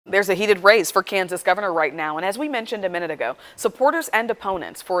There's a heated race for Kansas governor right now, and as we mentioned a minute ago, supporters and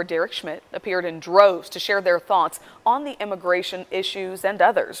opponents for Derek Schmidt appeared in droves to share their thoughts on the immigration issues and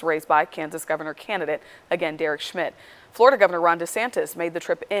others raised by Kansas governor candidate, again, Derek Schmidt. Florida Governor Ron DeSantis made the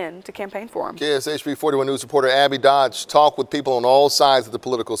trip in to campaign for him. KSHB 41 News reporter Abby Dodge talked with people on all sides of the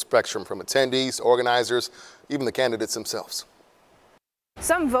political spectrum, from attendees, organizers, even the candidates themselves.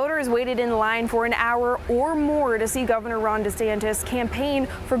 Some voters waited in line for an hour or more to see Governor Ron DeSantis campaign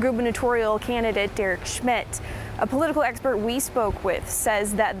for gubernatorial candidate Derek Schmidt. A political expert we spoke with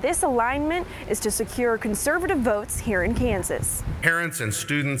says that this alignment is to secure conservative votes here in Kansas. Parents and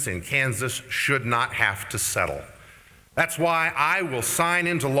students in Kansas should not have to settle. That's why I will sign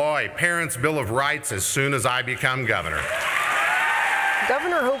into law a Parents' Bill of Rights as soon as I become governor.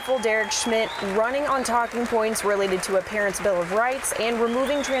 Governor hopeful Derek Schmidt running on talking points related to a Parents' Bill of Rights and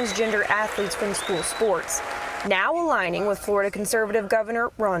removing transgender athletes from school sports, now aligning with Florida conservative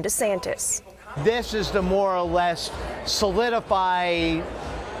Governor Ron DeSantis. This is to more or less solidify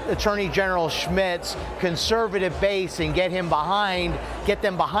Attorney General Schmidt's conservative base and get them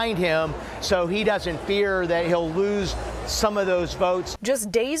behind him so he doesn't fear that he'll lose some of those votes.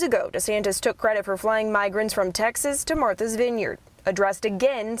 Just days ago, DeSantis took credit for flying migrants from Texas to Martha's Vineyard, addressed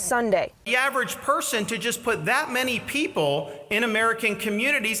again Sunday. The average person to just put that many people in American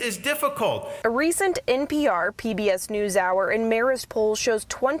communities is difficult. A recent NPR PBS NewsHour and Marist poll shows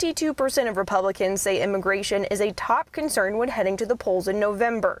 22% of Republicans say immigration is a top concern when heading to the polls in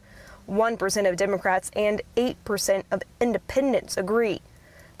November. 1% of Democrats and 8% of independents agree.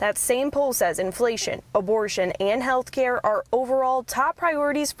 That same poll says inflation, abortion, and health care are overall top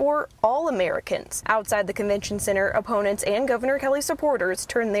priorities for all Americans. Outside the convention center, opponents and Governor Kelly supporters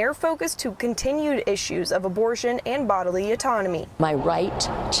turn their focus to continued issues of abortion and bodily autonomy. My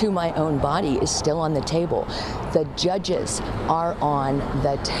right to my own body is still on the table. The judges are on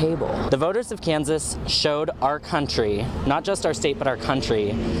the table. The voters of Kansas showed our country, not just our state, but our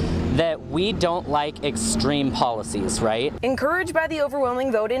country, that we don't like extreme policies, right? Encouraged by the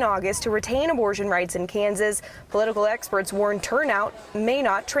overwhelming vote in August to retain abortion rights in Kansas, political experts warn turnout may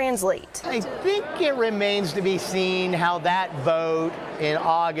not translate. I think it remains to be seen how that vote in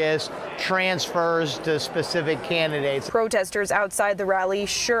August transfers to specific candidates. Protesters outside the rally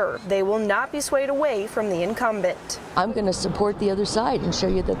sure they will not be swayed away from the incumbent. I'm going to support the other side and show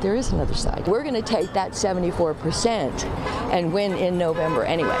you that there is another side. We're going to take that 74% and win in November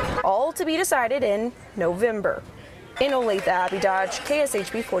anyway. All to be decided in November. In Olathe, Abby Dodge,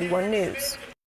 KSHB 41 News.